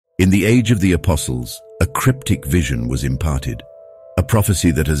In the age of the apostles, a cryptic vision was imparted, a prophecy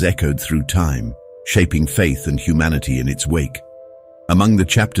that has echoed through time, shaping faith and humanity in its wake. Among the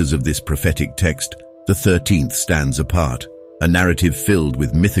chapters of this prophetic text, the 13th stands apart, a narrative filled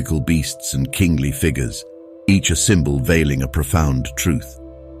with mythical beasts and kingly figures, each a symbol veiling a profound truth,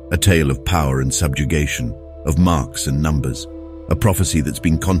 a tale of power and subjugation, of marks and numbers, a prophecy that's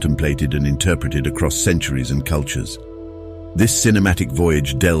been contemplated and interpreted across centuries and cultures. This cinematic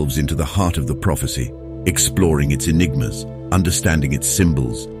voyage delves into the heart of the prophecy, exploring its enigmas, understanding its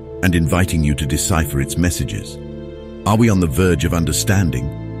symbols, and inviting you to decipher its messages. Are we on the verge of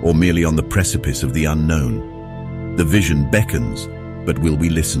understanding, or merely on the precipice of the unknown? The vision beckons, but will we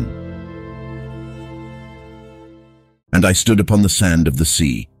listen? And I stood upon the sand of the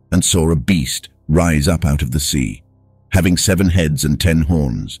sea, and saw a beast rise up out of the sea, having 7 heads and 10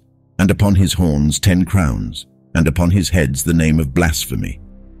 horns, and upon his horns 10 crowns, and upon his heads the name of blasphemy.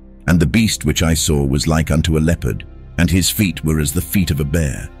 And the beast which I saw was like unto a leopard, and his feet were as the feet of a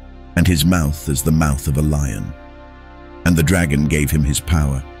bear, and his mouth as the mouth of a lion. And the dragon gave him his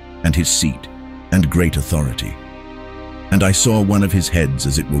power, and his seat, and great authority. And I saw one of his heads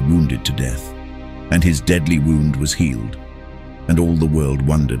as it were wounded to death, and his deadly wound was healed, and all the world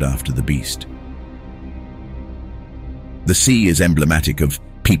wondered after the beast. The sea is emblematic of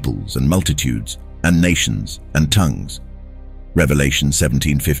peoples and multitudes, and nations and tongues. Revelation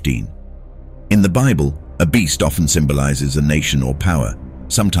 17:15. In the Bible, a beast often symbolizes a nation or power,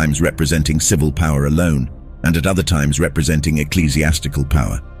 sometimes representing civil power alone, and at other times representing ecclesiastical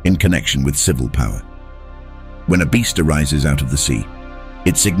power in connection with civil power. When a beast arises out of the sea,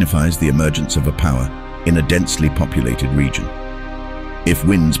 it signifies the emergence of a power in a densely populated region. If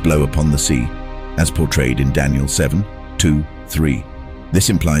winds blow upon the sea, as portrayed in Daniel 7:2-3, this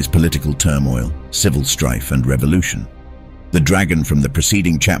implies political turmoil, civil strife, and revolution. The dragon from the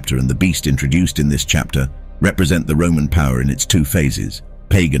preceding chapter and the beast introduced in this chapter represent the Roman power in its 2 phases,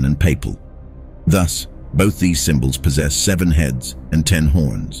 pagan and papal. Thus, both these symbols possess 7 heads and 10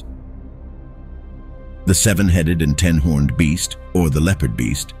 horns. The 7-headed and 10-horned beast, or the leopard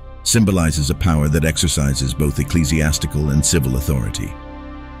beast, symbolizes a power that exercises both ecclesiastical and civil authority.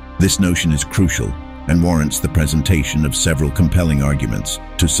 This notion is crucial and warrants the presentation of several compelling arguments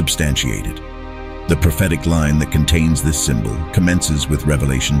to substantiate it. The prophetic line that contains this symbol commences with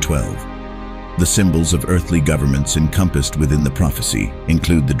Revelation 12. The symbols of earthly governments encompassed within the prophecy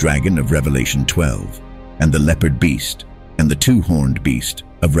include the dragon of Revelation 12, and the leopard beast, and the 2-horned beast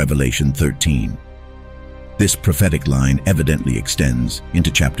of Revelation 13. This prophetic line evidently extends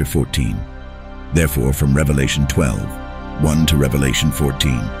into chapter 14. Therefore, from Revelation 12:1 to Revelation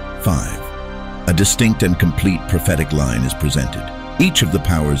 14:5, a distinct and complete prophetic line is presented. Each of the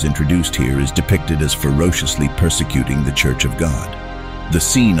powers introduced here is depicted as ferociously persecuting the Church of God. The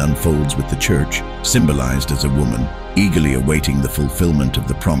scene unfolds with the church, symbolized as a woman, eagerly awaiting the fulfillment of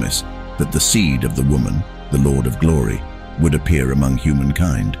the promise that the seed of the woman, the Lord of glory, would appear among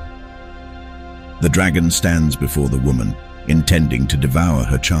humankind. The dragon stands before the woman, intending to devour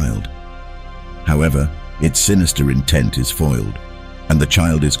her child. However, its sinister intent is foiled, and the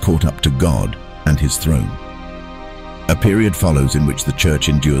child is caught up to God and his throne. A period follows in which the church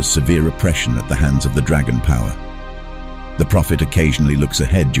endures severe oppression at the hands of the dragon power. The prophet occasionally looks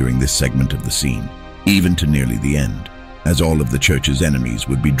ahead during this segment of the scene, even to nearly the end, as all of the church's enemies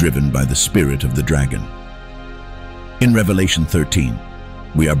would be driven by the spirit of the dragon. In Revelation 13,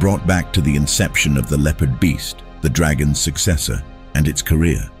 we are brought back to the inception of the leopard beast, the dragon's successor, and its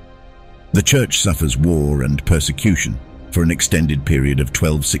career. The church suffers war and persecution for an extended period of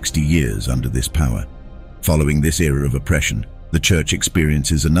 1260 years under this power. Following this era of oppression, the church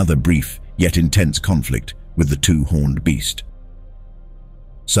experiences another brief yet intense conflict with the 2-horned beast.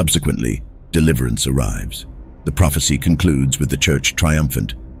 Subsequently, deliverance arrives. The prophecy concludes with the church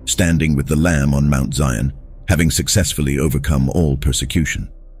triumphant, standing with the Lamb on Mount Zion, having successfully overcome all persecution.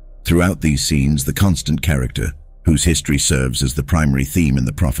 Throughout these scenes, the constant character, whose history serves as the primary theme in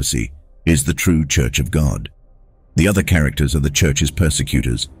the prophecy, is the true Church of God. The other characters are the church's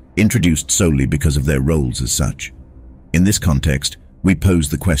persecutors, introduced solely because of their roles as such. In this context, we pose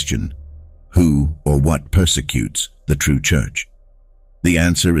the question, who or what persecutes the true church? The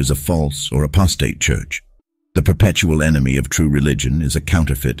answer is a false or apostate church. The perpetual enemy of true religion is a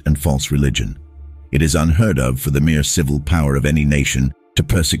counterfeit and false religion. It is unheard of for the mere civil power of any nation to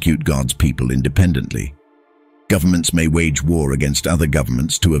persecute God's people independently. Governments may wage war against other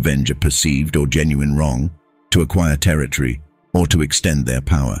governments to avenge a perceived or genuine wrong, to acquire territory, or to extend their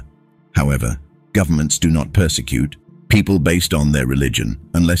power. However, governments do not persecute people based on their religion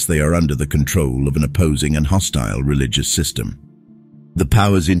unless they are under the control of an opposing and hostile religious system. The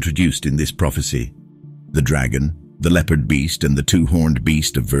powers introduced in this prophecy, the dragon, the leopard beast, and the two-horned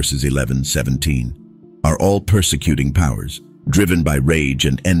beast of verses 11-17, are all persecuting powers, driven by rage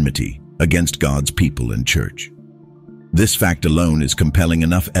and enmity against God's people and church. This fact alone is compelling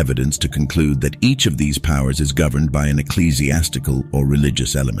enough evidence to conclude that each of these powers is governed by an ecclesiastical or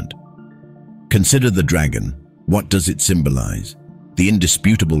religious element. Consider the dragon. What does it symbolize? The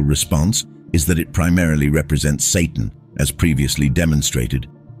indisputable response is that it primarily represents Satan, as previously demonstrated,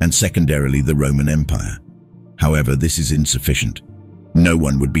 and secondarily the Roman Empire. However, this is insufficient. No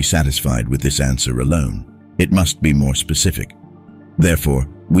one would be satisfied with this answer alone. It must be more specific. Therefore,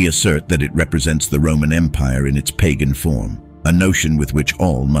 we assert that it represents the Roman Empire in its pagan form, a notion with which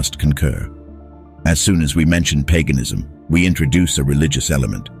all must concur. As soon as we mention paganism, we introduce a religious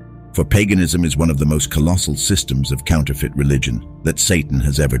element, for paganism is one of the most colossal systems of counterfeit religion that Satan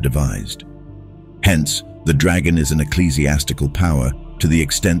has ever devised. Hence, the dragon is an ecclesiastical power to the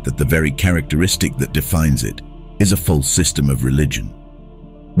extent that the very characteristic that defines it is a false system of religion.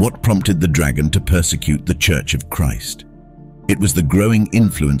 What prompted the dragon to persecute the Church of Christ? It was the growing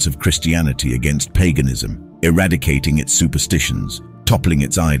influence of Christianity against paganism, eradicating its superstitions, toppling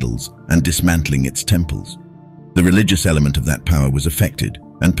its idols, and dismantling its temples. The religious element of that power was affected,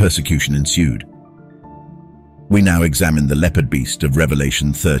 and persecution ensued. We now examine the leopard beast of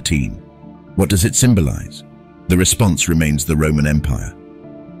Revelation 13. What does it symbolize? The response remains the Roman Empire.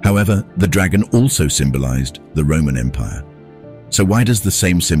 However, the dragon also symbolized the Roman Empire. So why does the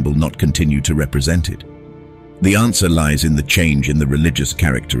same symbol not continue to represent it? The answer lies in the change in the religious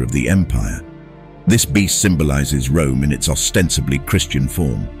character of the empire. This beast symbolizes Rome in its ostensibly Christian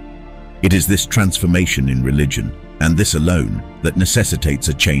form. It is this transformation in religion, and this alone, that necessitates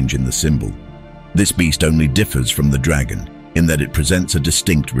a change in the symbol. This beast only differs from the dragon in that it presents a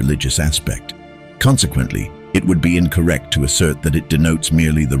distinct religious aspect. Consequently, it would be incorrect to assert that it denotes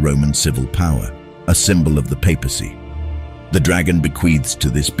merely the Roman civil power, a symbol of the papacy. The dragon bequeaths to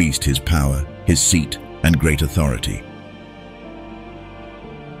this beast his power, his seat, and great authority.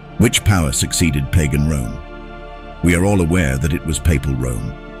 Which power succeeded pagan Rome? We are all aware that it was papal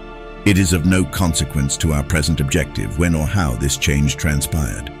Rome. It is of no consequence to our present objective when or how this change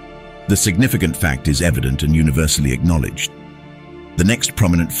transpired. The significant fact is evident and universally acknowledged. The next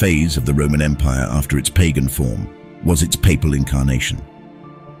prominent phase of the Roman Empire after its pagan form was its papal incarnation.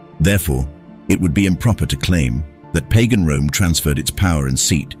 Therefore, it would be improper to claim that pagan Rome transferred its power and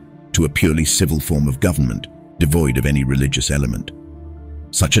seat to a purely civil form of government, devoid of any religious element.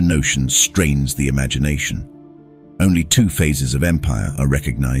 Such a notion strains the imagination. Only two phases of empire are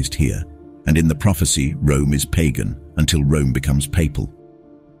recognized here, and in the prophecy, Rome is pagan until Rome becomes papal.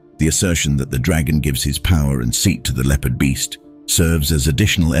 The assertion that the dragon gives his power and seat to the leopard beast serves as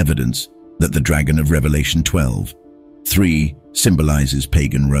additional evidence that the dragon of Revelation 12:3 symbolizes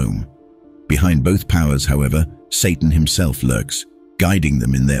pagan Rome. Behind both powers, however, Satan himself lurks, guiding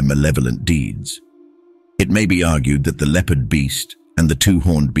them in their malevolent deeds. It may be argued that the leopard beast and the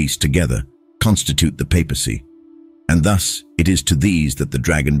two-horned beast together constitute the papacy, and thus it is to these that the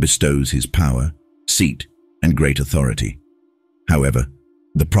dragon bestows his power, seat, and great authority. However,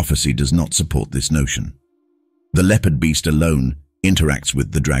 the prophecy does not support this notion. The leopard beast alone interacts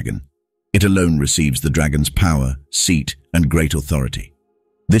with the dragon. It alone receives the dragon's power, seat, and great authority.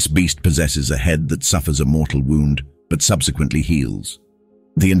 This beast possesses a head that suffers a mortal wound, but subsequently heals.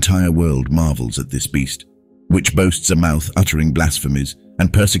 The entire world marvels at this beast, which boasts a mouth uttering blasphemies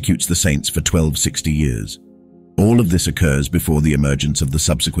and persecutes the saints for 1260 years. All of this occurs before the emergence of the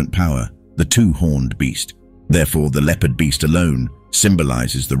subsequent power, the two-horned beast. Therefore, the leopard beast alone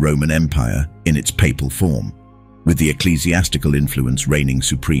symbolizes the Roman Empire in its papal form, with the ecclesiastical influence reigning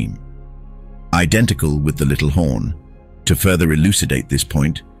supreme. Identical with the little horn, to further elucidate this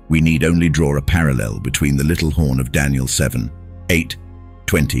point, we need only draw a parallel between the little horn of Daniel 7:8,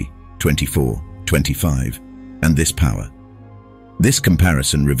 20, 24, 25, and this power. This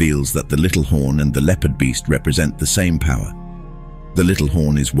comparison reveals that the little horn and the leopard beast represent the same power. The little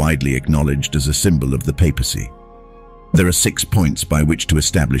horn is widely acknowledged as a symbol of the papacy. There are 6 points by which to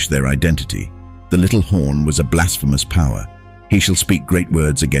establish their identity. The little horn was a blasphemous power. He shall speak great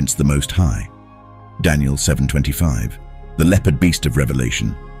words against the Most High. Daniel 7:25. The leopard beast of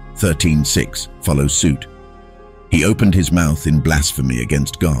Revelation 13:6 follows suit. He opened his mouth in blasphemy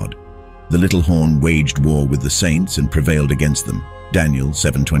against God. The little horn waged war with the saints and prevailed against them. Daniel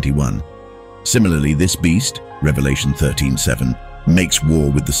 7:21. Similarly, this beast, Revelation 13:7, makes war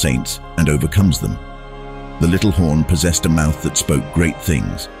with the saints and overcomes them. The little horn possessed a mouth that spoke great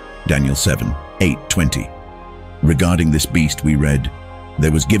things. Daniel 7:8-20. Regarding this beast we read,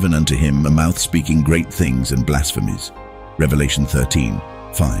 "There was given unto him a mouth speaking great things and blasphemies." Revelation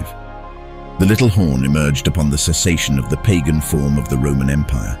 13:5. The little horn emerged upon the cessation of the pagan form of the Roman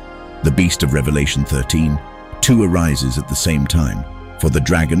Empire. The beast of Revelation 13:2 arises at the same time, for the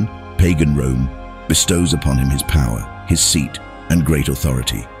dragon, pagan Rome, bestows upon him his power, his seat, and great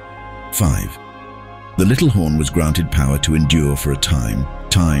authority. 5. The little horn was granted power to endure for a time,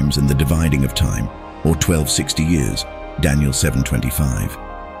 times and the dividing of time, or 1260 years, Daniel 7:25.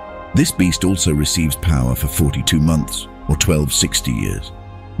 This beast also receives power for 42 months, or 1260 years,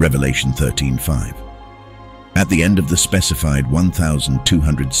 Revelation 13:5. At the end of the specified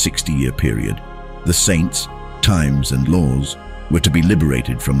 1260-year period, the saints, times and laws were to be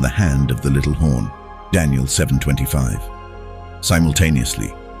liberated from the hand of the little horn, Daniel 7:25.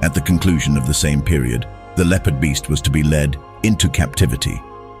 Simultaneously, at the conclusion of the same period, the leopard beast was to be led into captivity,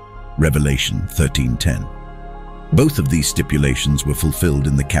 Revelation 13:10. Both of these stipulations were fulfilled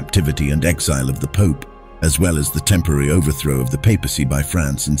in the captivity and exile of the Pope, as well as the temporary overthrow of the papacy by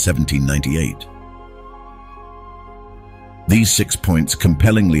France in 1798. These 6 points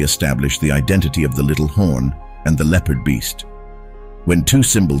compellingly establish the identity of the little horn and the leopard beast. When two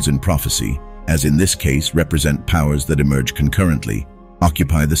symbols in prophecy, as in this case, represent powers that emerge concurrently,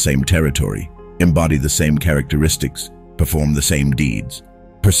 occupy the same territory, embody the same characteristics, perform the same deeds,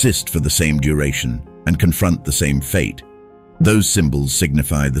 persist for the same duration, and confront the same fate, those symbols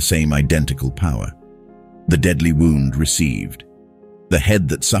signify the same identical power. The deadly wound received. The head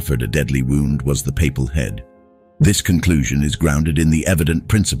that suffered a deadly wound was the papal head. This conclusion is grounded in the evident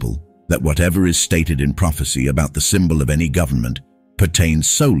principle that whatever is stated in prophecy about the symbol of any government pertains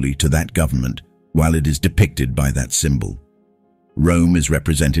solely to that government while it is depicted by that symbol. Rome is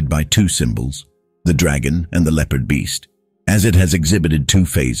represented by two symbols, the dragon and the leopard beast, as it has exhibited two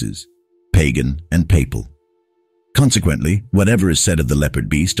phases, pagan and papal. Consequently, whatever is said of the leopard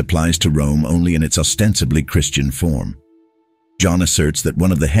beast applies to Rome only in its ostensibly Christian form. John asserts that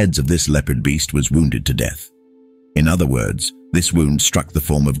one of the heads of this leopard beast was wounded to death. In other words, this wound struck the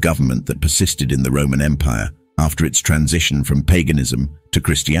form of government that persisted in the Roman Empire after its transition from paganism to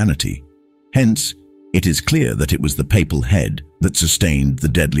Christianity. Hence, it is clear that it was the papal head that sustained the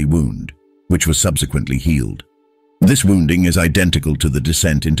deadly wound, which was subsequently healed. This wounding is identical to the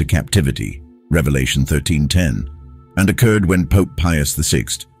descent into captivity, Revelation 13:10, and occurred when Pope Pius VI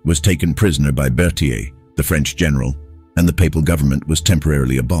was taken prisoner by Berthier, the French general, and the papal government was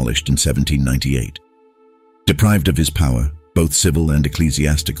temporarily abolished in 1798. Deprived of his power, both civil and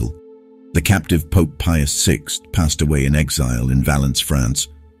ecclesiastical, the captive Pope Pius VI passed away in exile in Valence, France,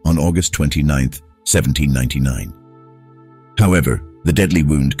 on August 29, 1799. However, the deadly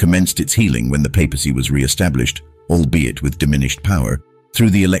wound commenced its healing when the papacy was re-established, albeit with diminished power, through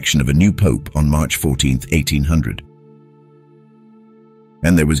the election of a new pope on March 14, 1800.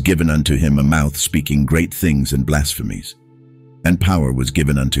 And there was given unto him a mouth speaking great things and blasphemies, and power was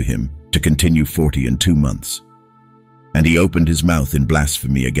given unto him to continue 42 months. And he opened his mouth in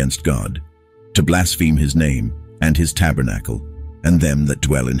blasphemy against God, to blaspheme his name and his tabernacle, and them that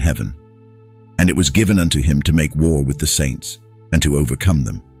dwell in heaven. And it was given unto him to make war with the saints, and to overcome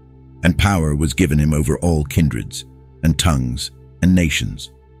them. And power was given him over all kindreds, and tongues, and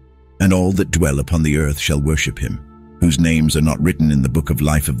nations. And all that dwell upon the earth shall worship him, whose names are not written in the book of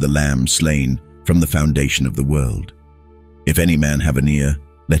life of the Lamb slain from the foundation of the world. If any man have an ear,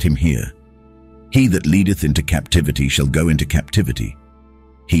 let him hear. He that leadeth into captivity shall go into captivity.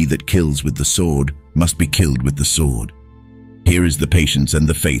 He that kills with the sword must be killed with the sword. Here is the patience and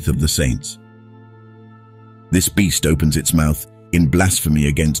the faith of the saints. This beast opens its mouth in blasphemy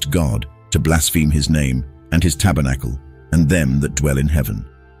against God, to blaspheme his name and his tabernacle, and them that dwell in heaven.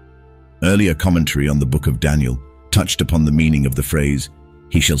 Earlier commentary on the book of Daniel touched upon the meaning of the phrase,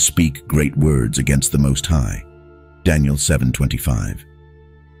 "He shall speak great words against the Most High," Daniel 7:25.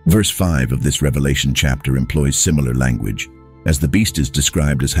 Verse 5 of this Revelation chapter employs similar language, as the beast is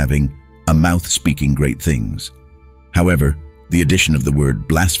described as having a mouth speaking great things. However, the addition of the word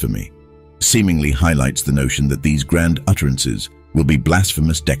blasphemy seemingly highlights the notion that these grand utterances will be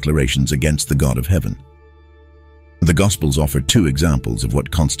blasphemous declarations against the God of heaven. The Gospels offer two examples of what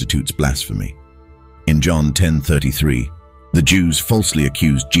constitutes blasphemy. In John 10:33, the Jews falsely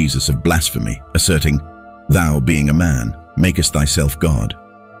accused Jesus of blasphemy, asserting, "Thou, being a man, makest thyself God."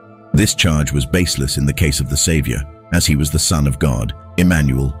 This charge was baseless in the case of the Savior, as he was the Son of God,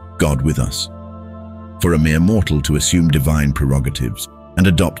 Emmanuel, God with us. For a mere mortal to assume divine prerogatives and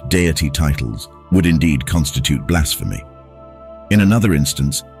adopt deity titles would indeed constitute blasphemy. In another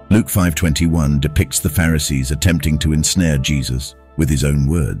instance, Luke 5:21 depicts the Pharisees attempting to ensnare Jesus with his own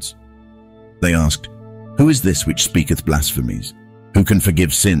words. They asked, "Who is this which speaketh blasphemies? Who can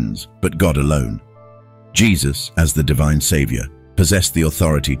forgive sins but God alone?" Jesus, as the divine savior, possessed the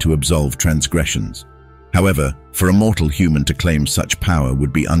authority to absolve transgressions. However, for a mortal human to claim such power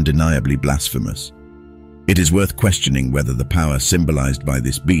would be undeniably blasphemous. It is worth questioning whether the power symbolized by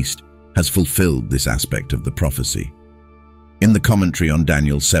this beast has fulfilled this aspect of the prophecy. In the commentary on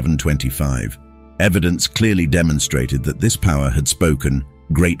Daniel 7:25, evidence clearly demonstrated that this power had spoken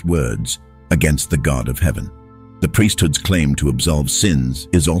great words against the God of heaven. The priesthood's claim to absolve sins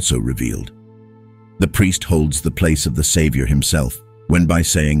is also revealed. The priest holds the place of the Savior himself when, by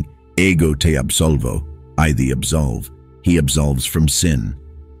saying, "Ego te absolvo," I thee absolve, he absolves from sin.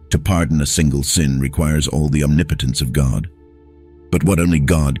 To pardon a single sin requires all the omnipotence of God. But what only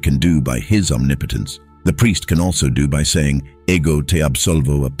God can do by his omnipotence, the priest can also do by saying, "Ego te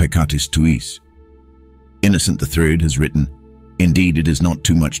absolvo a peccatis tuis." Innocent III has written, "Indeed, it is not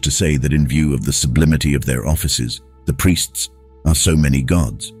too much to say that in view of the sublimity of their offices, the priests are so many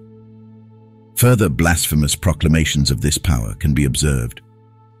gods." Further blasphemous proclamations of this power can be observed,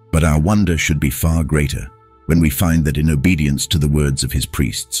 but our wonder should be far greater when we find that in obedience to the words of his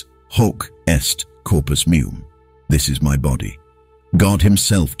priests, "Hoc est corpus meum," this is my body, God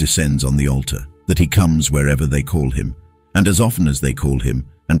himself descends on the altar, that he comes wherever they call him, and as often as they call him,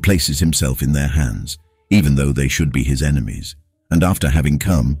 and places himself in their hands, even though they should be his enemies. And after having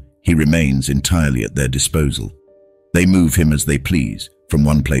come, he remains entirely at their disposal. They move him as they please, from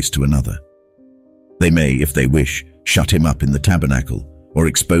one place to another. They may, if they wish, shut him up in the tabernacle, or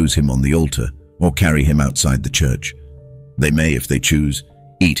expose him on the altar, or carry him outside the church. They may, if they choose,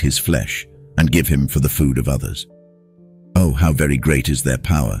 eat his flesh, and give him for the food of others. "Oh, how very great is their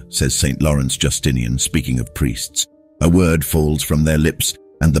power," says St. Lawrence Justinian, speaking of priests. "A word falls from their lips,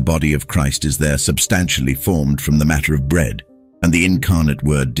 and the body of Christ is there substantially formed from the matter of bread, and the incarnate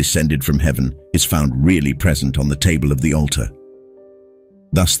word descended from heaven is found really present on the table of the altar."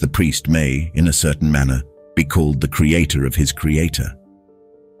 Thus the priest may, in a certain manner, be called the creator of his creator.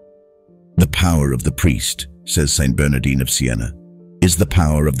 "The power of the priest," says St. Bernardine of Siena, "is the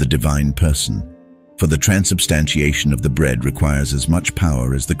power of the divine person, for the transubstantiation of the bread requires as much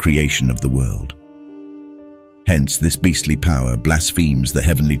power as the creation of the world. Hence, this beastly power blasphemes the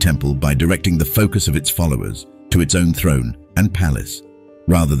heavenly temple by directing the focus of its followers to its own throne and palace,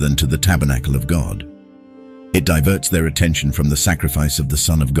 rather than to the tabernacle of God. It diverts their attention from the sacrifice of the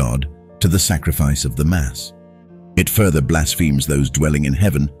Son of God to the sacrifice of the Mass. It further blasphemes those dwelling in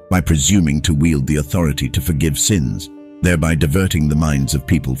heaven by presuming to wield the authority to forgive sins, thereby diverting the minds of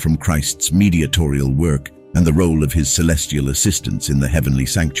people from Christ's mediatorial work and the role of his celestial assistance in the heavenly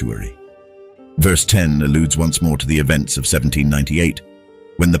sanctuary. Verse 10 alludes once more to the events of 1798,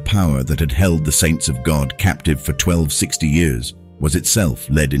 when the power that had held the saints of God captive for 1260 years was itself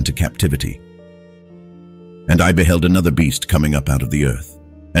led into captivity. "And I beheld another beast coming up out of the earth,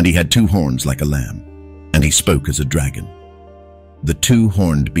 and he had 2 horns like a lamb, and he spoke as a dragon." The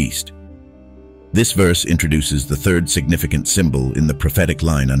 2-horned beast. This verse introduces the third significant symbol in the prophetic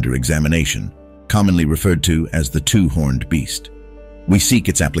line under examination, commonly referred to as the 2-horned beast. We seek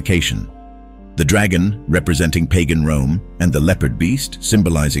its application. The dragon, representing pagan Rome, and the leopard beast,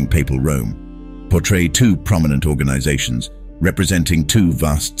 symbolizing papal Rome, portray 2 prominent organizations representing 2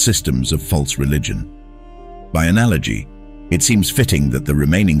 vast systems of false religion. By analogy, it seems fitting that the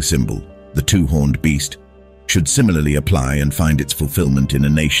remaining symbol, the 2-horned beast, should similarly apply and find its fulfillment in a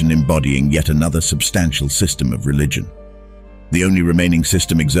nation embodying yet another substantial system of religion. The only remaining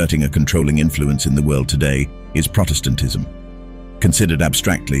system exerting a controlling influence in the world today is Protestantism. Considered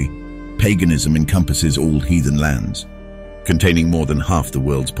abstractly, paganism encompasses all heathen lands, containing more than half the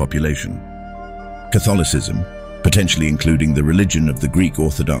world's population. Catholicism, potentially including the religion of the Greek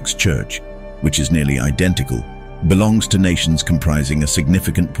Orthodox Church, which is nearly identical, belongs to nations comprising a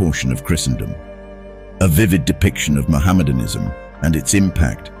significant portion of Christendom. A vivid depiction of Mohammedanism and its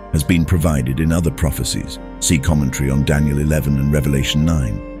impact has been provided in other prophecies. See commentary on Daniel 11 and Revelation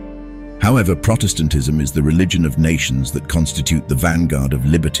 9. However, Protestantism is the religion of nations that constitute the vanguard of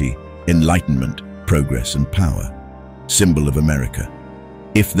liberty, enlightenment, progress, and power, symbol of America.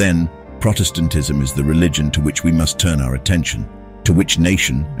 If then, Protestantism is the religion to which we must turn our attention, to which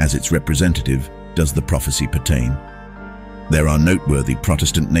nation, as its representative, does the prophecy pertain? There are noteworthy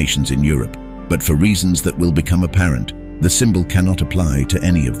Protestant nations in Europe, but for reasons that will become apparent, the symbol cannot apply to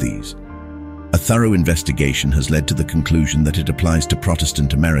any of these. A thorough investigation has led to the conclusion that it applies to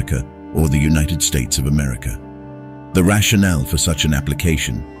Protestant America or the United States of America. The rationale for such an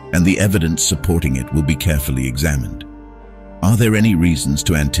application and the evidence supporting it will be carefully examined. Are there any reasons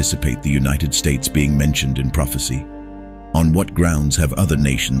to anticipate the United States being mentioned in prophecy? On what grounds have other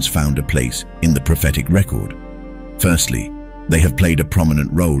nations found a place in the prophetic record? Firstly, they have played a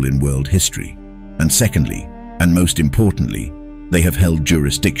prominent role in world history, And secondly, and most importantly, they have held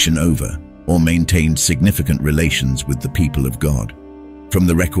jurisdiction over or maintained significant relations with the people of God. From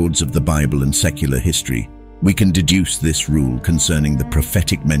the records of the Bible and secular history, we can deduce this rule concerning the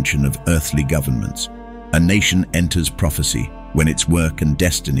prophetic mention of earthly governments. A nation enters prophecy when its work and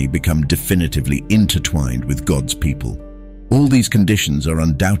destiny become definitively intertwined with God's people. All these conditions are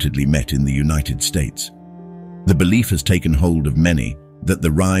undoubtedly met in the United States. The belief has taken hold of many that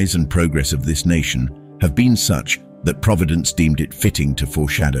the rise and progress of this nation have been such that Providence deemed it fitting to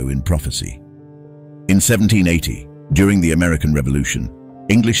foreshadow in prophecy. In 1780, during the American Revolution,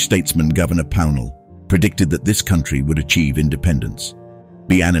 English statesman Governor Pownall predicted that this country would achieve independence,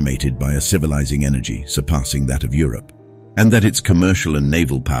 be animated by a civilizing energy surpassing that of Europe, and that its commercial and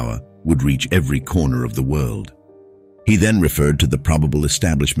naval power would reach every corner of the world. He then referred to the probable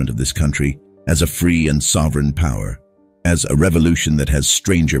establishment of this country as a free and sovereign power, as a revolution that has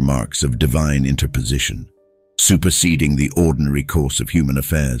stranger marks of divine interposition, superseding the ordinary course of human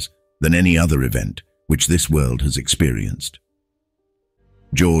affairs than any other event which this world has experienced.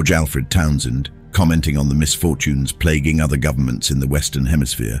 George Alfred Townsend, commenting on the misfortunes plaguing other governments in the Western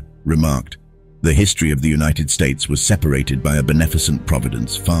Hemisphere, remarked, "The history of the United States was separated by a beneficent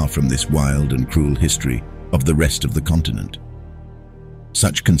providence far from this wild and cruel history of the rest of the continent."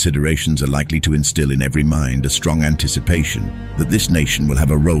 Such considerations are likely to instill in every mind a strong anticipation that this nation will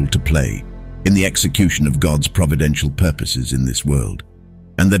have a role to play in the execution of God's providential purposes in this world,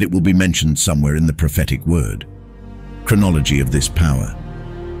 and that it will be mentioned somewhere in the prophetic word. Chronology of this power.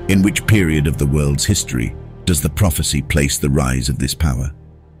 In which period of the world's history does the prophecy place the rise of this power?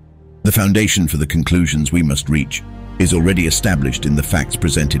 The foundation for the conclusions we must reach is already established in the facts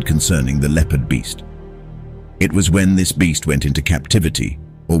presented concerning the leopard beast. It was when this beast went into captivity,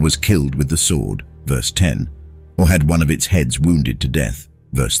 or was killed with the sword, verse 10, or had one of its heads wounded to death,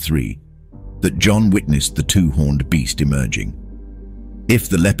 verse 3, that John witnessed the two-horned beast emerging. If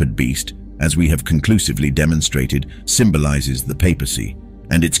the leopard beast, as we have conclusively demonstrated, symbolizes the papacy,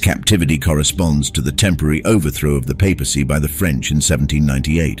 and its captivity corresponds to the temporary overthrow of the papacy by the French in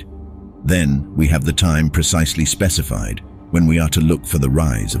 1798, then we have the time precisely specified when we are to look for the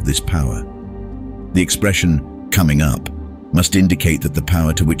rise of this power. The expression, "coming up," must indicate that the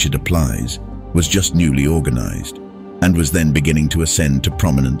power to which it applies was just newly organized, and was then beginning to ascend to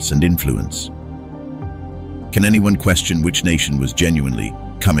prominence and influence. Can anyone question which nation was genuinely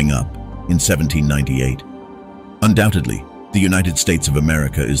coming up in 1798? Undoubtedly, the United States of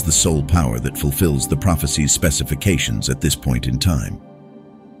America is the sole power that fulfills the prophecy's specifications at this point in time.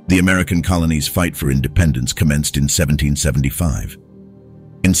 The American colonies' fight for independence commenced in 1775.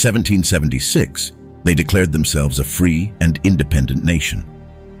 In 1776, they declared themselves a free and independent nation.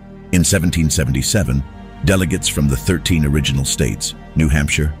 In 1777, delegates from the 13 original states, New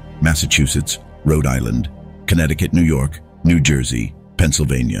Hampshire, Massachusetts, Rhode Island, Connecticut, New York, New Jersey,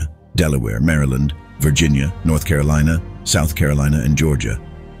 Pennsylvania, Delaware, Maryland, Virginia, North Carolina, South Carolina, and Georgia,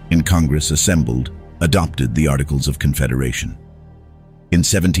 in Congress assembled, adopted the Articles of Confederation. In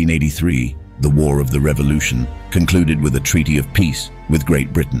 1783, the War of the Revolution concluded with a treaty of peace with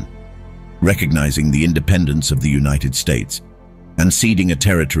Great Britain, recognizing the independence of the United States and ceding a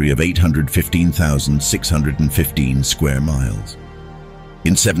territory of 815,615 square miles.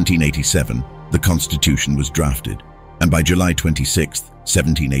 In 1787, the Constitution was drafted, and by July 26,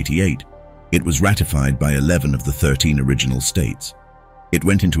 1788, it was ratified by 11 of the 13 original states. It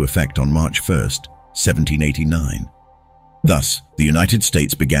went into effect on March 1, 1789. Thus, the United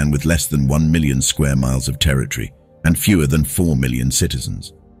States began with less than 1 million square miles of territory and fewer than 4 million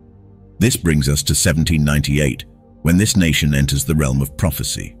citizens. This brings us to 1798, when this nation enters the realm of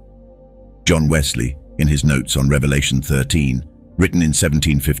prophecy. John Wesley, in his notes on Revelation 13, written in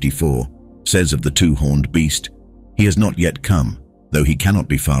 1754, says of the two-horned beast, "He has not yet come, though he cannot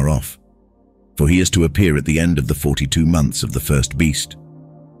be far off, for he is to appear at the end of the 42 months of the first beast."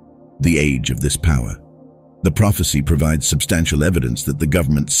 The age of this power. The prophecy provides substantial evidence that the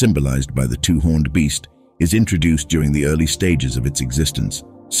government symbolized by the two-horned beast is introduced during the early stages of its existence,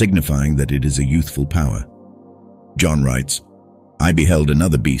 signifying that it is a youthful power. John writes, "I beheld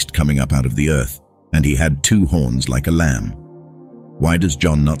another beast coming up out of the earth, and he had 2 horns like a lamb." Why does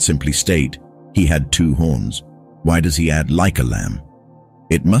John not simply state, "He had 2 horns"? Why does he add "like a lamb"?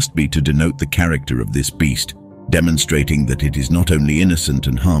 It must be to denote the character of this beast, demonstrating that it is not only innocent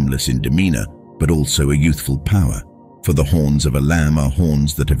and harmless in demeanor, but also a youthful power, for the horns of a lamb are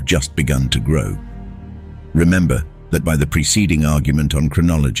horns that have just begun to grow. Remember that by the preceding argument on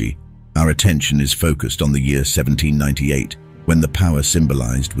chronology, our attention is focused on the year 1798, when the power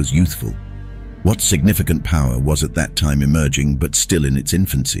symbolized was youthful. What significant power was at that time emerging but still in its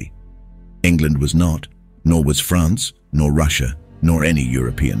infancy? England was not, nor was France, nor Russia, nor any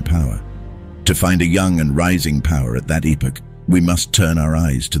European power. To find a young and rising power at that epoch, we must turn our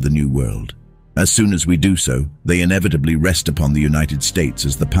eyes to the New World. As soon as we do so, they inevitably rest upon the United States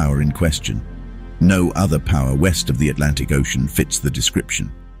as the power in question. No other power west of the Atlantic Ocean fits the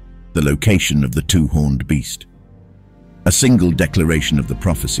description: the location of the two-horned beast. A single declaration of the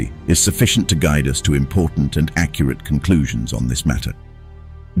prophecy is sufficient to guide us to important and accurate conclusions on this matter.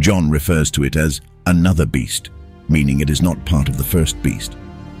 John refers to it as another beast, meaning it is not part of the first beast,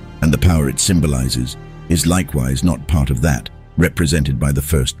 and the power it symbolizes is likewise not part of that represented by the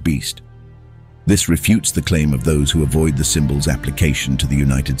first beast. This refutes the claim of those who avoid the symbol's application to the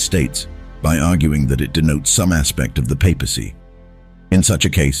United States by arguing that it denotes some aspect of the papacy. In such a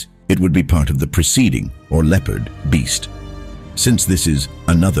case, it would be part of the preceding, or leopard, beast. Since this is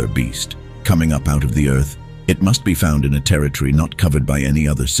another beast coming up out of the earth, it must be found in a territory not covered by any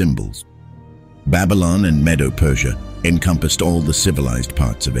other symbols. Babylon and Medo-Persia encompassed all the civilized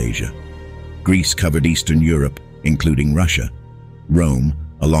parts of Asia. Greece covered Eastern Europe, including Russia. Rome,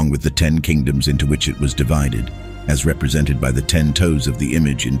 along with the 10 kingdoms into which it was divided, as represented by the 10 toes of the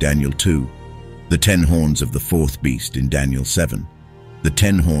image in Daniel 2, the 10 horns of the fourth beast in Daniel 7, the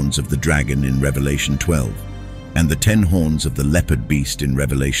 10 horns of the dragon in Revelation 12, and the 10 horns of the leopard beast in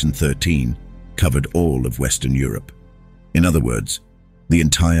Revelation 13, covered all of Western Europe. In other words, the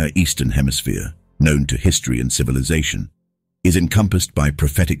entire Eastern Hemisphere, known to history and civilization, is encompassed by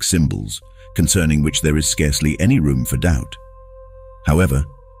prophetic symbols concerning which there is scarcely any room for doubt. However,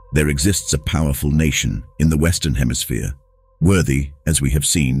 there exists a powerful nation in the Western Hemisphere, worthy, as we have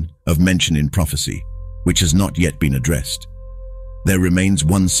seen, of mention in prophecy, which has not yet been addressed. There remains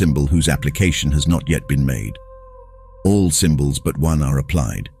one symbol whose application has not yet been made. All symbols but one are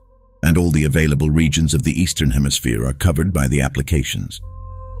applied, and all the available regions of the Eastern Hemisphere are covered by the applications.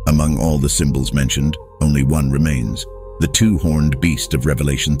 Among all the symbols mentioned, only one remains, the two-horned beast of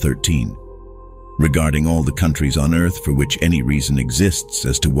Revelation 13. Regarding all the countries on earth for which any reason exists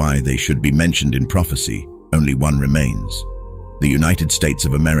as to why they should be mentioned in prophecy, only one remains: the United States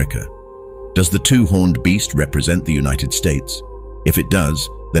of America. Does the two-horned beast represent the United States? If it does,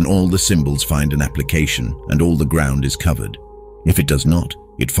 then all the symbols find an application and all the ground is covered. If it does not,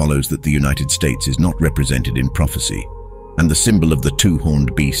 it follows that the United States is not represented in prophecy, and the symbol of the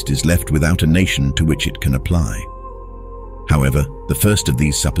two-horned beast is left without a nation to which it can apply. However, the first of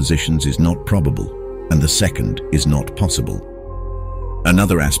these suppositions is not probable, and the second is not possible.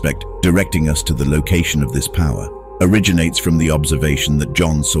 Another aspect directing us to the location of this power originates from the observation that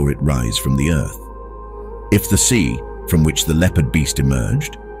John saw it rise from the earth. If the sea, from which the leopard beast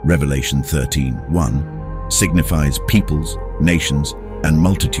emerged, Revelation 13:1, signifies peoples, nations, and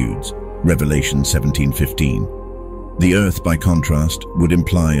multitudes, Revelation 17:15, the earth, by contrast, would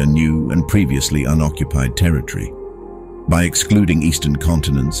imply a new and previously unoccupied territory. By excluding eastern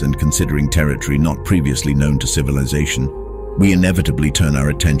continents and considering territory not previously known to civilization, we inevitably turn our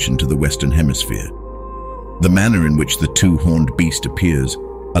attention to the Western Hemisphere. The manner in which the two-horned beast appears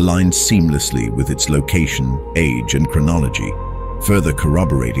aligns seamlessly with its location, age, and chronology, further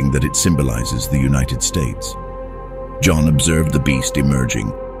corroborating that it symbolizes the United States. John observed the beast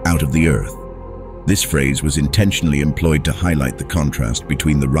emerging out of the earth. This phrase was intentionally employed to highlight the contrast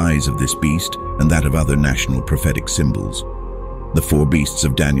between the rise of this beast and that of other national prophetic symbols. The four beasts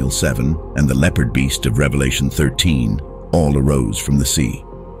of Daniel 7 and the leopard beast of Revelation 13 all arose from the sea.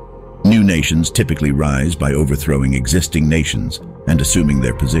 New nations typically rise by overthrowing existing nations and assuming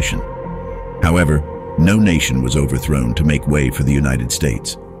their position. However, no nation was overthrown to make way for the United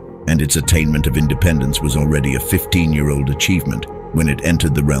States, and its attainment of independence was already a 15-year-old achievement when it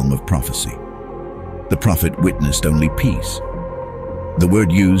entered the realm of prophecy. The prophet witnessed only peace. The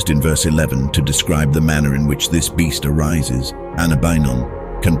word used in verse 11 to describe the manner in which this beast arises,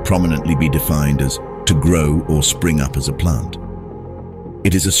 anabainon, can prominently be defined as to grow or spring up as a plant.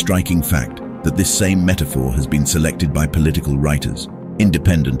 It is a striking fact that this same metaphor has been selected by political writers,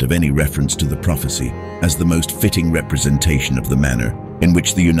 independent of any reference to the prophecy, as the most fitting representation of the manner in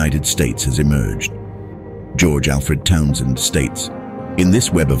which the United States has emerged. George Alfred Townsend states, "In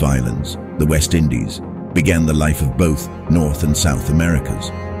this web of islands, the West Indies, began the life of both North and South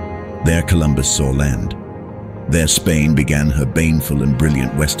Americas. There Columbus saw land. There Spain began her baneful and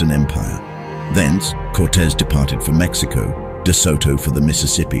brilliant Western Empire. Thence Cortés departed for Mexico, De Soto for the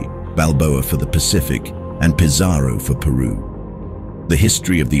Mississippi, Balboa for the Pacific, and Pizarro for Peru. The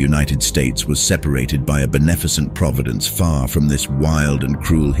history of the United States was separated by a beneficent providence far from this wild and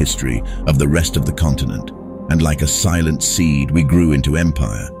cruel history of the rest of the continent, and like a silent seed we grew into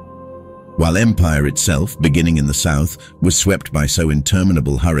empire. while empire itself, beginning in the south, was swept by so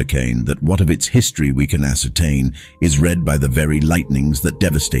interminable hurricane that what of its history we can ascertain is read by the very lightnings that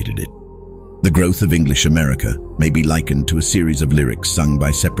devastated it. The growth of English America may be likened to a series of lyrics sung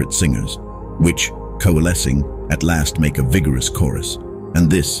by separate singers, which, coalescing, at last make a vigorous chorus, and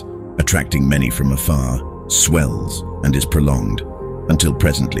this, attracting many from afar, swells and is prolonged, until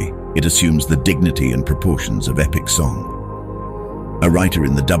presently it assumes the dignity and proportions of epic song. A writer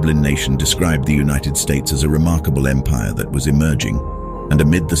in the Dublin Nation described the United States as a remarkable empire that was emerging, and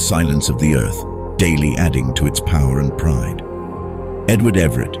amid the silence of the earth, daily adding to its power and pride. Edward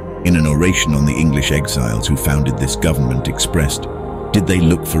Everett, in an oration on the English exiles who founded this government, expressed, "Did they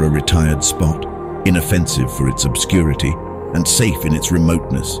look for a retired spot, inoffensive for its obscurity, and safe in its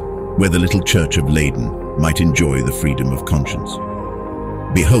remoteness, where the little church of Leyden might enjoy the freedom of conscience?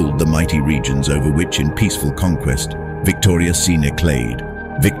 Behold the mighty regions over which in peaceful conquest Victoria sine clade,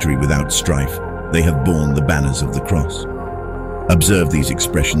 victory without strife, they have borne the banners of the cross." Observe these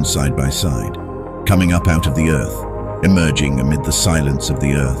expressions side by side, coming up out of the earth, emerging amid the silence of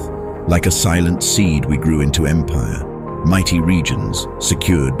the earth. Like a silent seed we grew into empire, mighty regions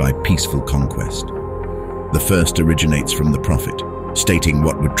secured by peaceful conquest. The first originates from the prophet, stating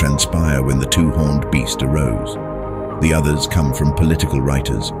what would transpire when the two-horned beast arose. The others come from political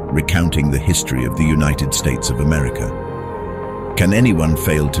writers, recounting the history of the United States of America. Can anyone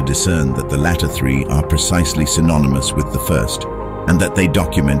fail to discern that the latter three are precisely synonymous with the first, and that they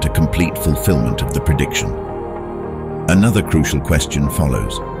document a complete fulfillment of the prediction? Another crucial question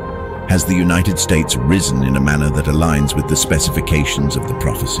follows. Has the United States risen in a manner that aligns with the specifications of the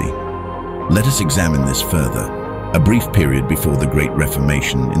prophecy? Let us examine this further. A brief period before the Great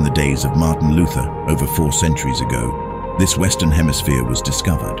Reformation, in the days of Martin Luther, over 4 centuries ago, this Western Hemisphere was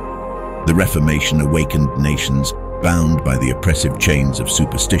discovered. The Reformation awakened nations bound by the oppressive chains of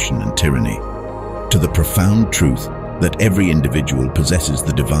superstition and tyranny to the profound truth that every individual possesses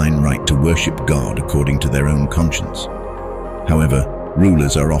the divine right to worship God according to their own conscience. However,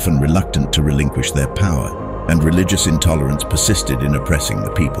 rulers are often reluctant to relinquish their power, and religious intolerance persisted in oppressing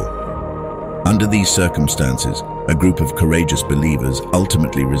the people. Under these circumstances, a group of courageous believers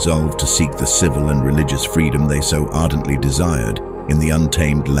ultimately resolved to seek the civil and religious freedom they so ardently desired in the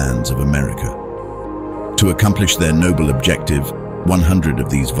untamed lands of America. To accomplish their noble objective, 100 of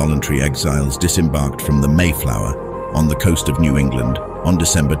these voluntary exiles disembarked from the Mayflower on the coast of New England on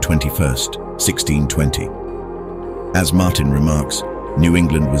December 21st, 1620. As Martin remarks, New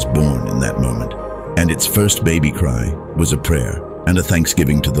England was born in that moment, and its first baby cry was a prayer and a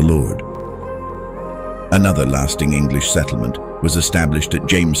thanksgiving to the Lord. Another lasting English settlement was established at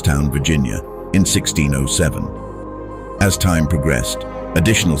Jamestown, Virginia, in 1607. As time progressed,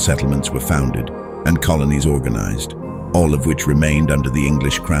 additional settlements were founded and colonies organized, all of which remained under the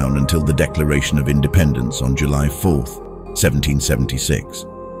English crown until the Declaration of Independence on July 4th, 1776.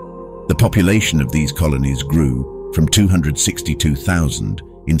 The population of these colonies grew from 262,000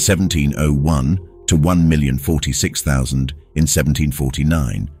 in 1701 to 1,046,000 in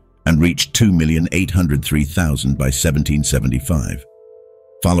 1749, and reached 2,803,000 by 1775.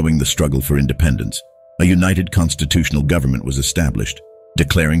 Following the struggle for independence, a united constitutional government was established,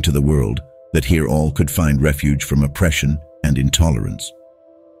 declaring to the world that here all could find refuge from oppression and intolerance.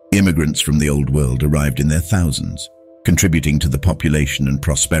 Immigrants from the Old World arrived in their thousands, contributing to the population and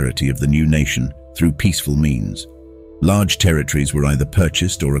prosperity of the new nation through peaceful means. Large territories were either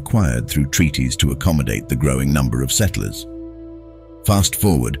purchased or acquired through treaties to accommodate the growing number of settlers. Fast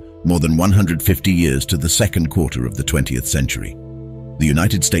forward more than 150 years to the second quarter of the 20th century. The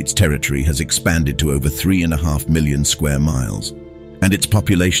United States territory has expanded to over 3.5 million square miles, and its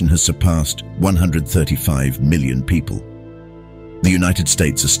population has surpassed 135 million people. The United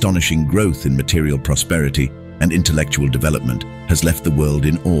States' astonishing growth in material prosperity and intellectual development has left the world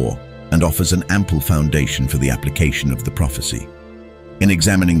in awe and offers an ample foundation for the application of the prophecy. In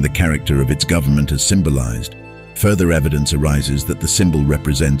examining the character of its government as symbolized, further evidence arises that the symbol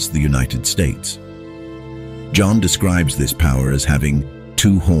represents the United States. John describes this power as having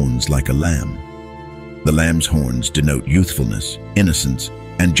 2 horns like a lamb. The lamb's horns denote youthfulness, innocence,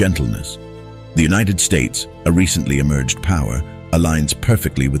 and gentleness. The United States, a recently emerged power, aligns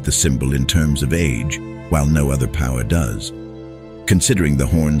perfectly with the symbol in terms of age, while no other power does. Considering the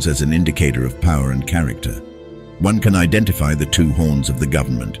horns as an indicator of power and character, one can identify the 2 horns of the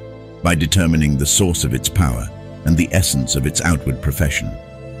government by determining the source of its power and the essence of its outward profession.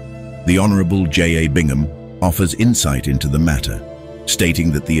 The Honorable J.A. Bingham offers insight into the matter,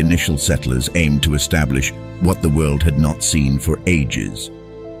 stating that the initial settlers aimed to establish what the world had not seen for ages.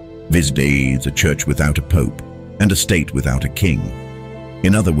 Viz., a church without a pope and a state without a king.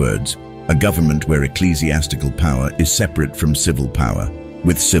 In other words, a government where ecclesiastical power is separate from civil power,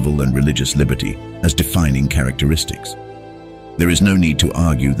 with civil and religious liberty as defining characteristics. There is no need to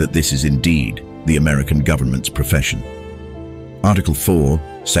argue that this is indeed the American government's profession. Article 4,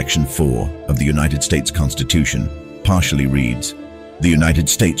 Section 4 of the United States Constitution partially reads, "The United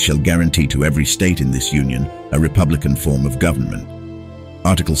States shall guarantee to every state in this union a republican form of government."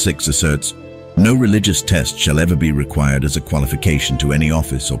 Article 6 asserts, "No religious test shall ever be required as a qualification to any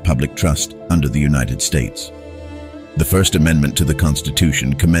office or public trust under the United States." The First Amendment to the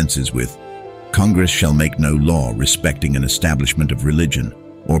Constitution commences with, "Congress shall make no law respecting an establishment of religion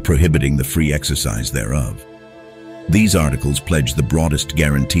or prohibiting the free exercise thereof." These articles pledge the broadest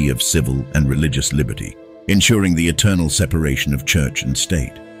guarantee of civil and religious liberty, ensuring the eternal separation of church and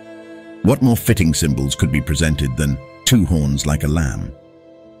state. What more fitting symbols could be presented than two horns like a lamb?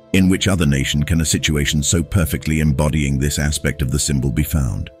 In which other nation can a situation so perfectly embodying this aspect of the symbol be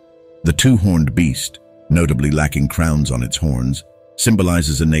found? The two-horned beast, notably lacking crowns on its horns,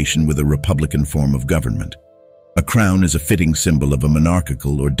 symbolizes a nation with a republican form of government. A crown is a fitting symbol of a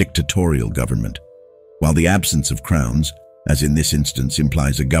monarchical or dictatorial government, while the absence of crowns, as in this instance,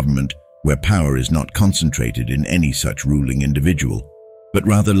 implies a government where power is not concentrated in any such ruling individual, but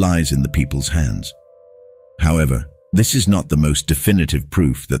rather lies in the people's hands. However, this is not the most definitive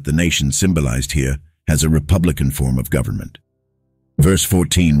proof that the nation symbolized here has a republican form of government. Verse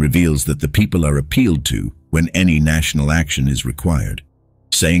 14 reveals that the people are appealed to when any national action is required,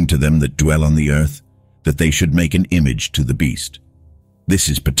 saying to them that dwell on the earth that they should make an image to the beast. This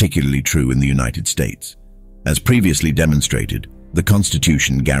is particularly true in the United States. As previously demonstrated, the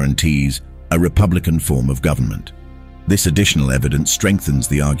Constitution guarantees a republican form of government. This additional evidence strengthens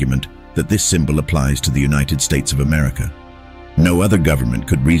the argument that this symbol applies to the United States of America. No other government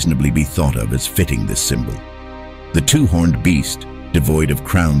could reasonably be thought of as fitting this symbol. The two-horned beast, devoid of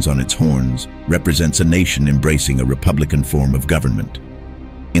crowns on its horns, represents a nation embracing a republican form of government.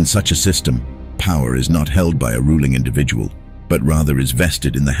 In such a system, power is not held by a ruling individual, but rather is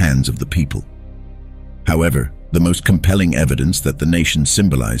vested in the hands of the people. However, the most compelling evidence that the nation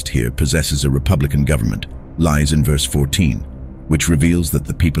symbolized here possesses a republican government lies in verse 14, which reveals that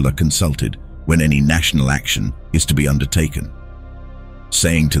the people are consulted when any national action is to be undertaken,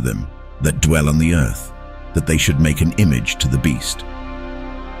 saying to them that dwell on the earth that they should make an image to the beast.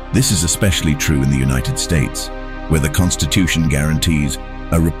 This is especially true in the United States, where the Constitution guarantees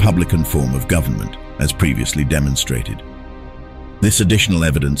a republican form of government, as previously demonstrated. This additional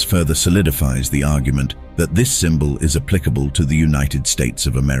evidence further solidifies the argument that this symbol is applicable to the United States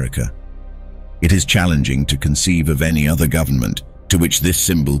of America. It is challenging to conceive of any other government to which this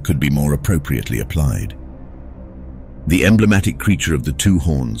symbol could be more appropriately applied. The emblematic creature of the two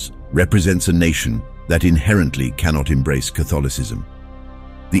horns represents a nation that inherently cannot embrace Catholicism.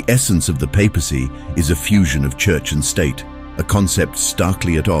 The essence of the papacy is a fusion of church and state, a concept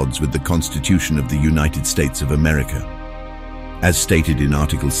starkly at odds with the Constitution of the United States of America. As stated in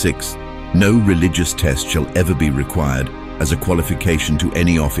Article 6, no religious test shall ever be required as a qualification to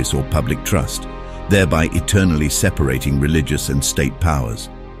any office or public trust, thereby eternally separating religious and state powers.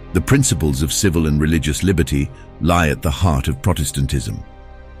 The principles of civil and religious liberty lie at the heart of Protestantism.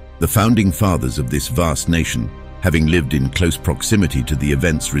 The founding fathers of this vast nation, having lived in close proximity to the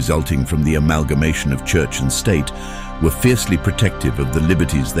events resulting from the amalgamation of church and state, were fiercely protective of the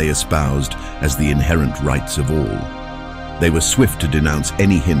liberties they espoused as the inherent rights of all. They were swift to denounce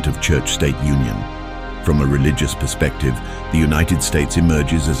any hint of church-state union. From a religious perspective, the United States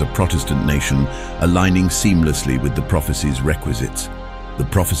emerges as a Protestant nation, aligning seamlessly with the prophecy's requisites. The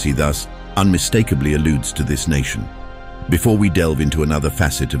prophecy thus unmistakably alludes to this nation. Before we delve into another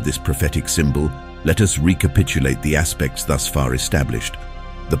facet of this prophetic symbol, let us recapitulate the aspects thus far established.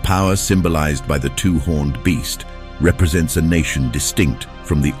 The power symbolized by the two-horned beast represents a nation distinct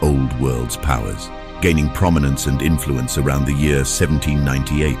from the old world's powers, gaining prominence and influence around the year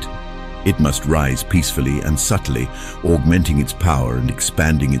 1798. It must rise peacefully and subtly, augmenting its power and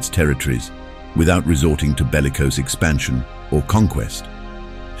expanding its territories, without resorting to bellicose expansion or conquest.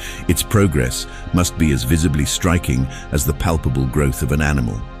 Its progress must be as visibly striking as the palpable growth of an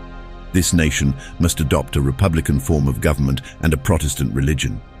animal. This nation must adopt a republican form of government and a Protestant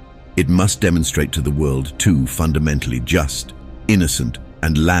religion. It must demonstrate to the world two fundamentally just, innocent,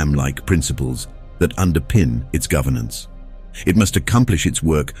 and lamb-like principles that underpin its governance. It must accomplish its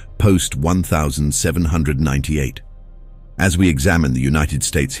work post-1798. As we examine the United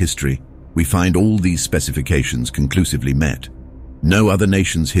States history, we find all these specifications conclusively met. No other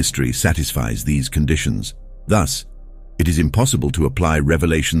nation's history satisfies these conditions. Thus, it is impossible to apply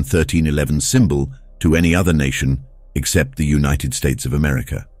Revelation 13:11 symbol to any other nation except the United States of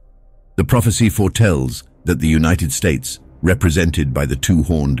America. The prophecy foretells that the United States, represented by the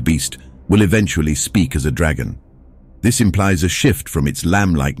two-horned beast, will eventually speak as a dragon. This implies a shift from its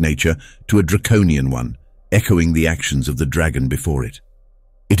lamb-like nature to a draconian one, echoing the actions of the dragon before it.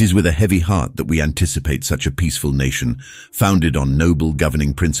 It is with a heavy heart that we anticipate such a peaceful nation, founded on noble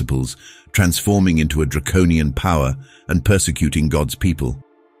governing principles, transforming into a draconian power and persecuting God's people.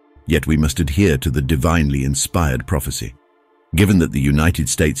 Yet we must adhere to the divinely inspired prophecy. Given that the United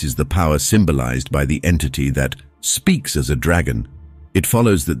States is the power symbolized by the entity that speaks as a dragon, it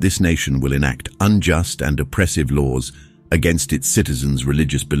follows that this nation will enact unjust and oppressive laws against its citizens'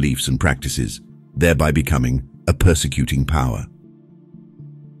 religious beliefs and practices, thereby becoming a persecuting power.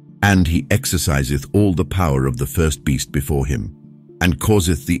 And he exerciseth all the power of the first beast before him, and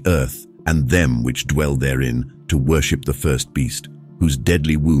causeth the earth and them which dwell therein to worship the first beast, whose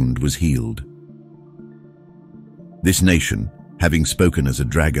deadly wound was healed. This nation, having spoken as a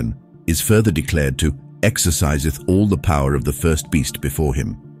dragon, is further declared to exerciseth all the power of the first beast before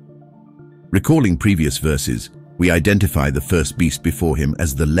him. Recalling previous verses, we identify the first beast before him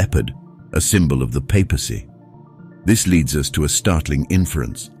as the leopard, a symbol of the papacy. This leads us to a startling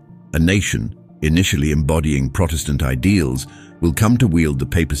inference. A nation, initially embodying Protestant ideals, will come to wield the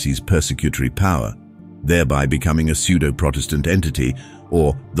papacy's persecutory power, thereby becoming a pseudo-Protestant entity,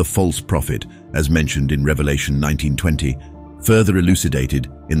 or the false prophet, as mentioned in Revelation 19:20, further elucidated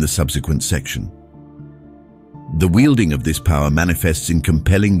in the subsequent section. The wielding of this power manifests in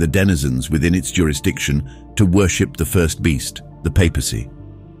compelling the denizens within its jurisdiction to worship the first beast, the papacy.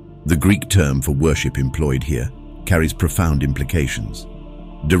 The Greek term for worship employed here carries profound implications,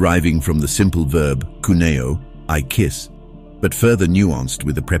 deriving from the simple verb kuneo, I kiss, but further nuanced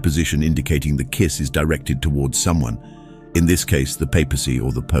with a preposition indicating the kiss is directed towards someone, in this case the papacy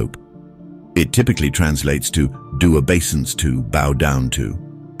or the Pope. It typically translates to do obeisance to, bow down to,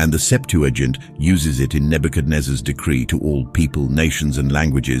 and the Septuagint uses it in Nebuchadnezzar's decree to all people, nations and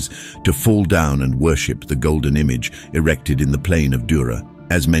languages to fall down and worship the golden image erected in the plain of Dura,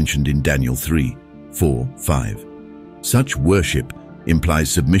 as mentioned in Daniel 3:4-5. Such worship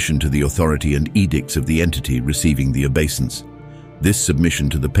implies submission to the authority and edicts of the entity receiving the obeisance. This submission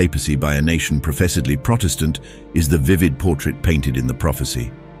to the papacy by a nation professedly Protestant is the vivid portrait painted in the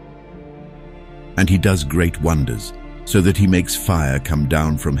prophecy. And he does great wonders, so that he makes fire come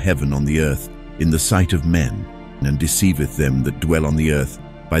down from heaven on the earth in the sight of men, and deceiveth them that dwell on the earth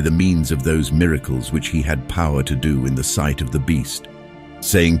by the means of those miracles which he had power to do in the sight of the beast,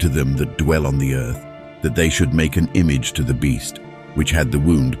 saying to them that dwell on the earth, that they should make an image to the beast, which had the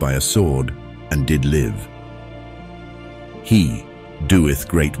wound by a sword, and did live. He doeth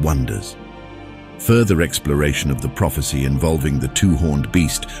great wonders. Further exploration of the prophecy involving the two-horned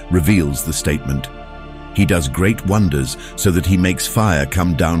beast reveals the statement, he does great wonders so that he makes fire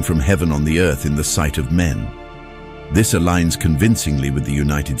come down from heaven on the earth in the sight of men. This aligns convincingly with the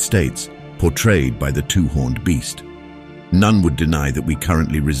United States, portrayed by the two-horned beast. None would deny that we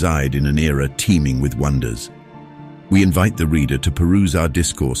currently reside in an era teeming with wonders. We invite the reader to peruse our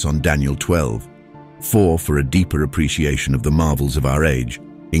discourse on Daniel 12:4 for a deeper appreciation of the marvels of our age,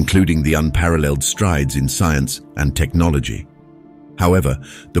 including the unparalleled strides in science and technology. However,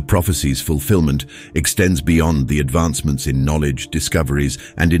 the prophecy's fulfillment extends beyond the advancements in knowledge, discoveries,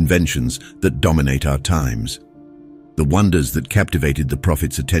 and inventions that dominate our times. The wonders that captivated the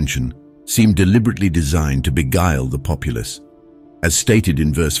prophet's attention seem deliberately designed to beguile the populace. As stated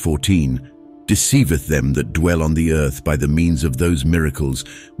in verse 14, deceiveth them that dwell on the earth by the means of those miracles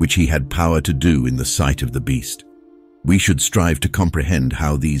which he had power to do in the sight of the beast. We should strive to comprehend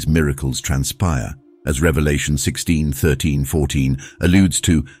how these miracles transpire, as Revelation 16:13-14 alludes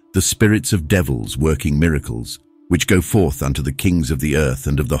to the spirits of devils working miracles, which go forth unto the kings of the earth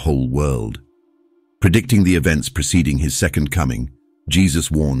and of the whole world. Predicting the events preceding his second coming,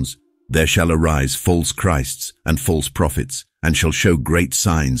 Jesus warns, there shall arise false Christs and false prophets, and shall show great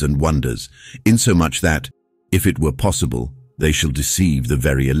signs and wonders, insomuch that, if it were possible, they shall deceive the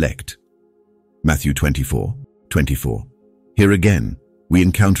very elect. Matthew 24:24. Here again, we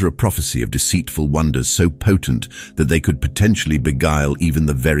encounter a prophecy of deceitful wonders so potent that they could potentially beguile even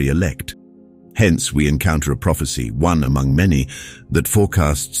the very elect. Hence, we encounter a prophecy, one among many, that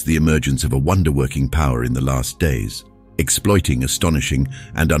forecasts the emergence of a wonder-working power in the last days, exploiting astonishing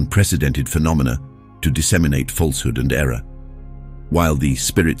and unprecedented phenomena to disseminate falsehood and error. While the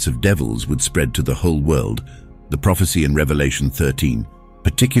spirits of devils would spread to the whole world, the prophecy in Revelation 13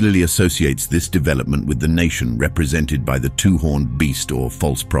 particularly associates this development with the nation represented by the two-horned beast or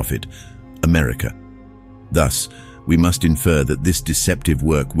false prophet, America. Thus, we must infer that this deceptive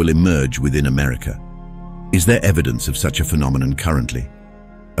work will emerge within America. Is there evidence of such a phenomenon currently?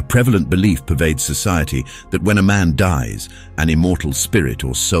 A prevalent belief pervades society that when a man dies, an immortal spirit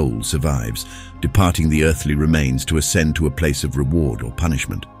or soul survives, departing the earthly remains to ascend to a place of reward or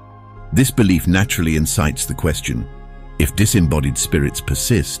punishment. This belief naturally incites the question, if disembodied spirits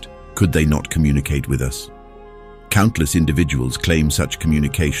persist, could they not communicate with us? Countless individuals claim such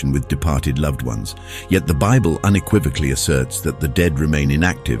communication with departed loved ones, yet the Bible unequivocally asserts that the dead remain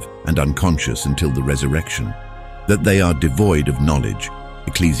inactive and unconscious until the resurrection, that they are devoid of knowledge,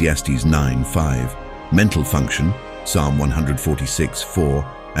 Ecclesiastes 9:5, mental function, Psalm 146:4,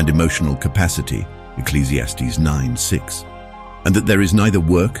 and emotional capacity, Ecclesiastes 9:6, and that there is neither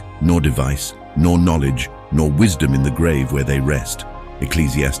work, nor device, nor knowledge, nor wisdom in the grave where they rest,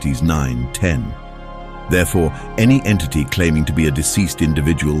 Ecclesiastes 9:10. Therefore, any entity claiming to be a deceased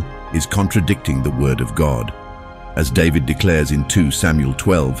individual is contradicting the word of God. As David declares in 2 Samuel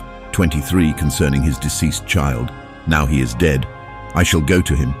 12:23 concerning his deceased child, "Now he is dead. I shall go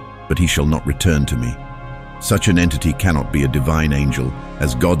to him, but he shall not return to me." Such an entity cannot be a divine angel,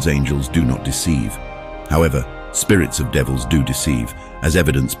 as God's angels do not deceive. However, spirits of devils do deceive, as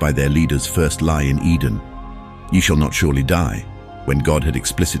evidenced by their leader's first lie in Eden, "Ye shall not surely die," when God had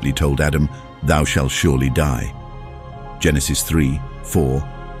explicitly told Adam, "Thou shalt surely die." Genesis 3:4,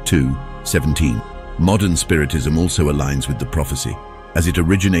 2:17. Modern Spiritism also aligns with the prophecy, as it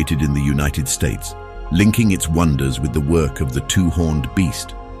originated in the United States, linking its wonders with the work of the two-horned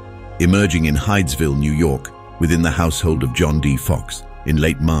beast. Emerging in Hydesville, New York, within the household of John D. Fox, in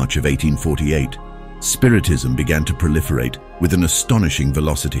late March of 1848, Spiritism began to proliferate with an astonishing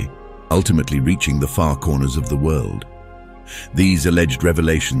velocity, ultimately reaching the far corners of the world. These alleged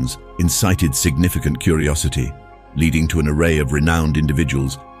revelations incited significant curiosity, leading to an array of renowned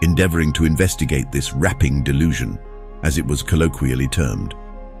individuals endeavoring to investigate this rapping delusion, as it was colloquially termed.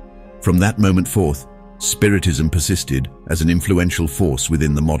 From that moment forth, Spiritism persisted as an influential force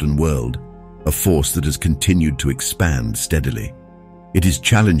within the modern world, a force that has continued to expand steadily. It is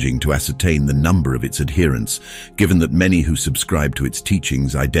challenging to ascertain the number of its adherents, given that many who subscribe to its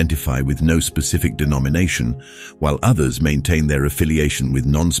teachings identify with no specific denomination, while others maintain their affiliation with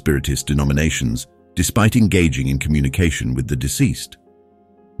non-spiritist denominations, despite engaging in communication with the deceased.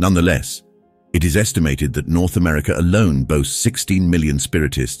 Nonetheless, it is estimated that North America alone boasts 16 million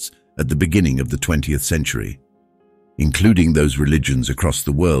spiritists at the beginning of the 20th century. Including those religions across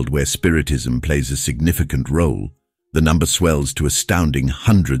the world where spiritism plays a significant role, the number swells to astounding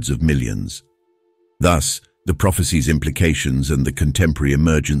hundreds of millions. Thus, the prophecy's implications and the contemporary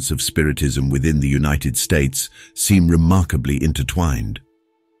emergence of spiritism within the United States seem remarkably intertwined.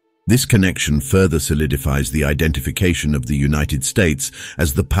 This connection further solidifies the identification of the United States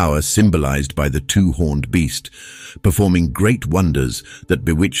as the power symbolized by the two-horned beast, performing great wonders that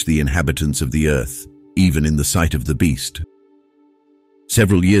bewitch the inhabitants of the earth, even in the sight of the beast.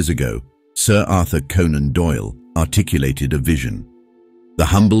 Several years ago, Sir Arthur Conan Doyle articulated a vision. The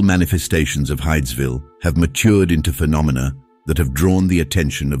humble manifestations of Hydesville have matured into phenomena that have drawn the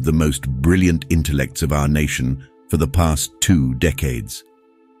attention of the most brilliant intellects of our nation for the past 2 decades.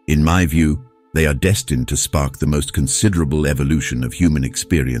 In my view, they are destined to spark the most considerable evolution of human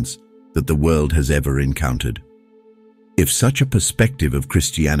experience that the world has ever encountered. If such a perspective of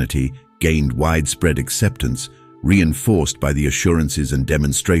Christianity gained widespread acceptance, reinforced by the assurances and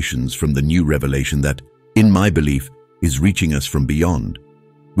demonstrations from the new revelation that, in my belief, is reaching us from beyond,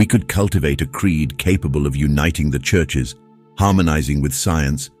 we could cultivate a creed capable of uniting the churches, harmonizing with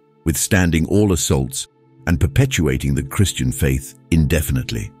science, withstanding all assaults, and perpetuating the Christian faith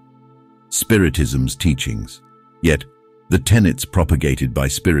indefinitely. Spiritism's teachings. Yet, the tenets propagated by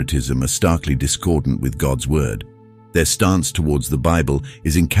Spiritism are starkly discordant with God's word. Their stance towards the Bible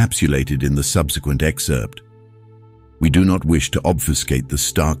is encapsulated in the subsequent excerpt. We do not wish to obfuscate the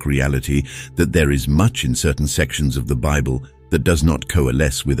stark reality that there is much in certain sections of the Bible that does not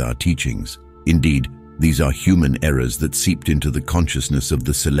coalesce with our teachings. Indeed, these are human errors that seeped into the consciousness of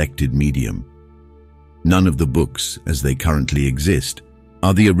the selected medium. None of the books, as they currently exist,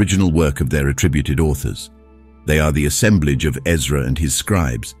 are the original work of their attributed authors. They are the assemblage of Ezra and his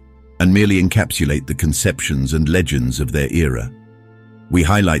scribes, and merely encapsulate the conceptions and legends of their era. We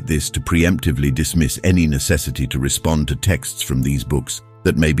highlight this to preemptively dismiss any necessity to respond to texts from these books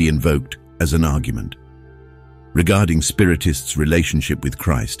that may be invoked as an argument. Regarding Spiritists' relationship with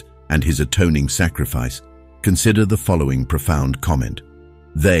Christ and his atoning sacrifice, consider the following profound comment.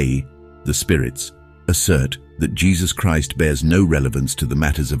 They, the spirits, assert that Jesus Christ bears no relevance to the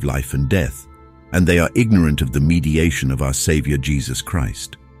matters of life and death, and they are ignorant of the mediation of our Savior Jesus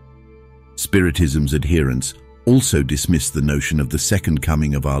Christ. Spiritism's adherents also dismiss the notion of the second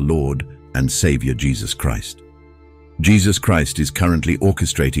coming of our Lord and Savior Jesus Christ. Jesus Christ is currently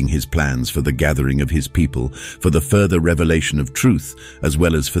orchestrating his plans for the gathering of his people, for the further revelation of truth, as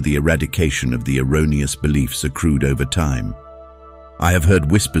well as for the eradication of the erroneous beliefs accrued over time. I have heard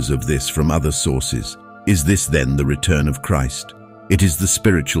whispers of this from other sources. Is this then the return of Christ? It is the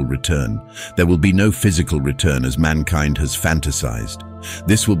spiritual return. There will be no physical return as mankind has fantasized.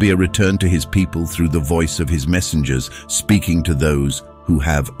 This will be a return to his people through the voice of his messengers, speaking to those who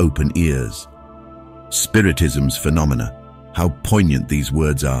have open ears. Spiritism's phenomena. How poignant these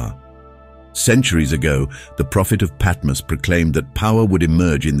words are. Centuries ago, the prophet of Patmos proclaimed that power would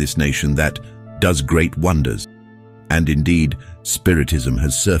emerge in this nation that does great wonders. And indeed, Spiritism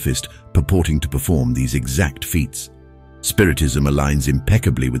has surfaced, purporting to perform these exact feats. Spiritism aligns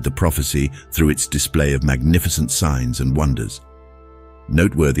impeccably with the prophecy through its display of magnificent signs and wonders.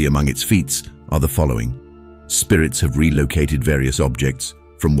 Noteworthy among its feats are the following. Spirits have relocated various objects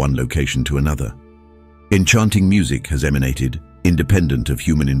from one location to another. Enchanting music has emanated, independent of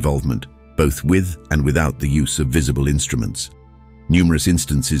human involvement, both with and without the use of visible instruments. Numerous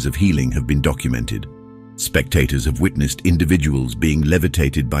instances of healing have been documented. Spectators have witnessed individuals being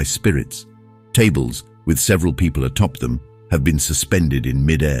levitated by spirits. Tables, with several people atop them, have been suspended in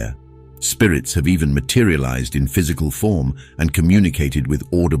mid-air. Spirits have even materialized in physical form and communicated with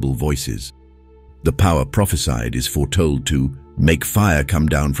audible voices. The power prophesied is foretold to make fire come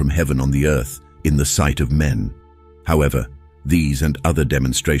down from heaven on the earth in the sight of men. However, these and other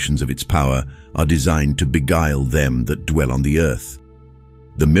demonstrations of its power are designed to beguile them that dwell on the earth.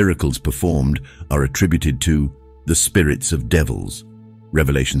 The miracles performed are attributed to the spirits of devils.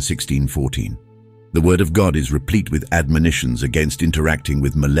 Revelation 16:14. The Word of God is replete with admonitions against interacting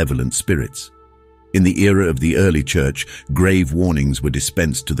with malevolent spirits. In the era of the early church, grave warnings were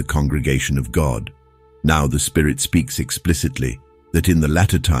dispensed to the congregation of God. Now the Spirit speaks explicitly that in the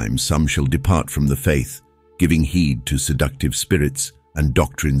latter times some shall depart from the faith, giving heed to seductive spirits and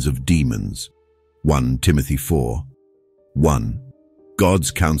doctrines of demons. 1 Timothy 4:1.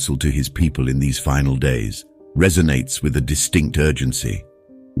 God's counsel to his people in these final days resonates with a distinct urgency.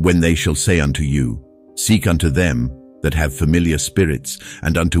 When they shall say unto you, seek unto them that have familiar spirits,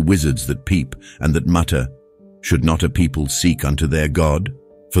 and unto wizards that peep, and that mutter, should not a people seek unto their God?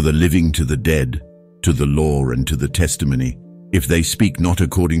 For the living to the dead, to the law and to the testimony. If they speak not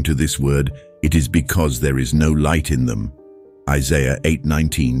according to this word, it is because there is no light in them. Isaiah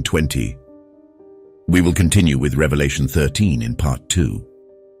 8:19-20. We will continue with Revelation 13 in part 2.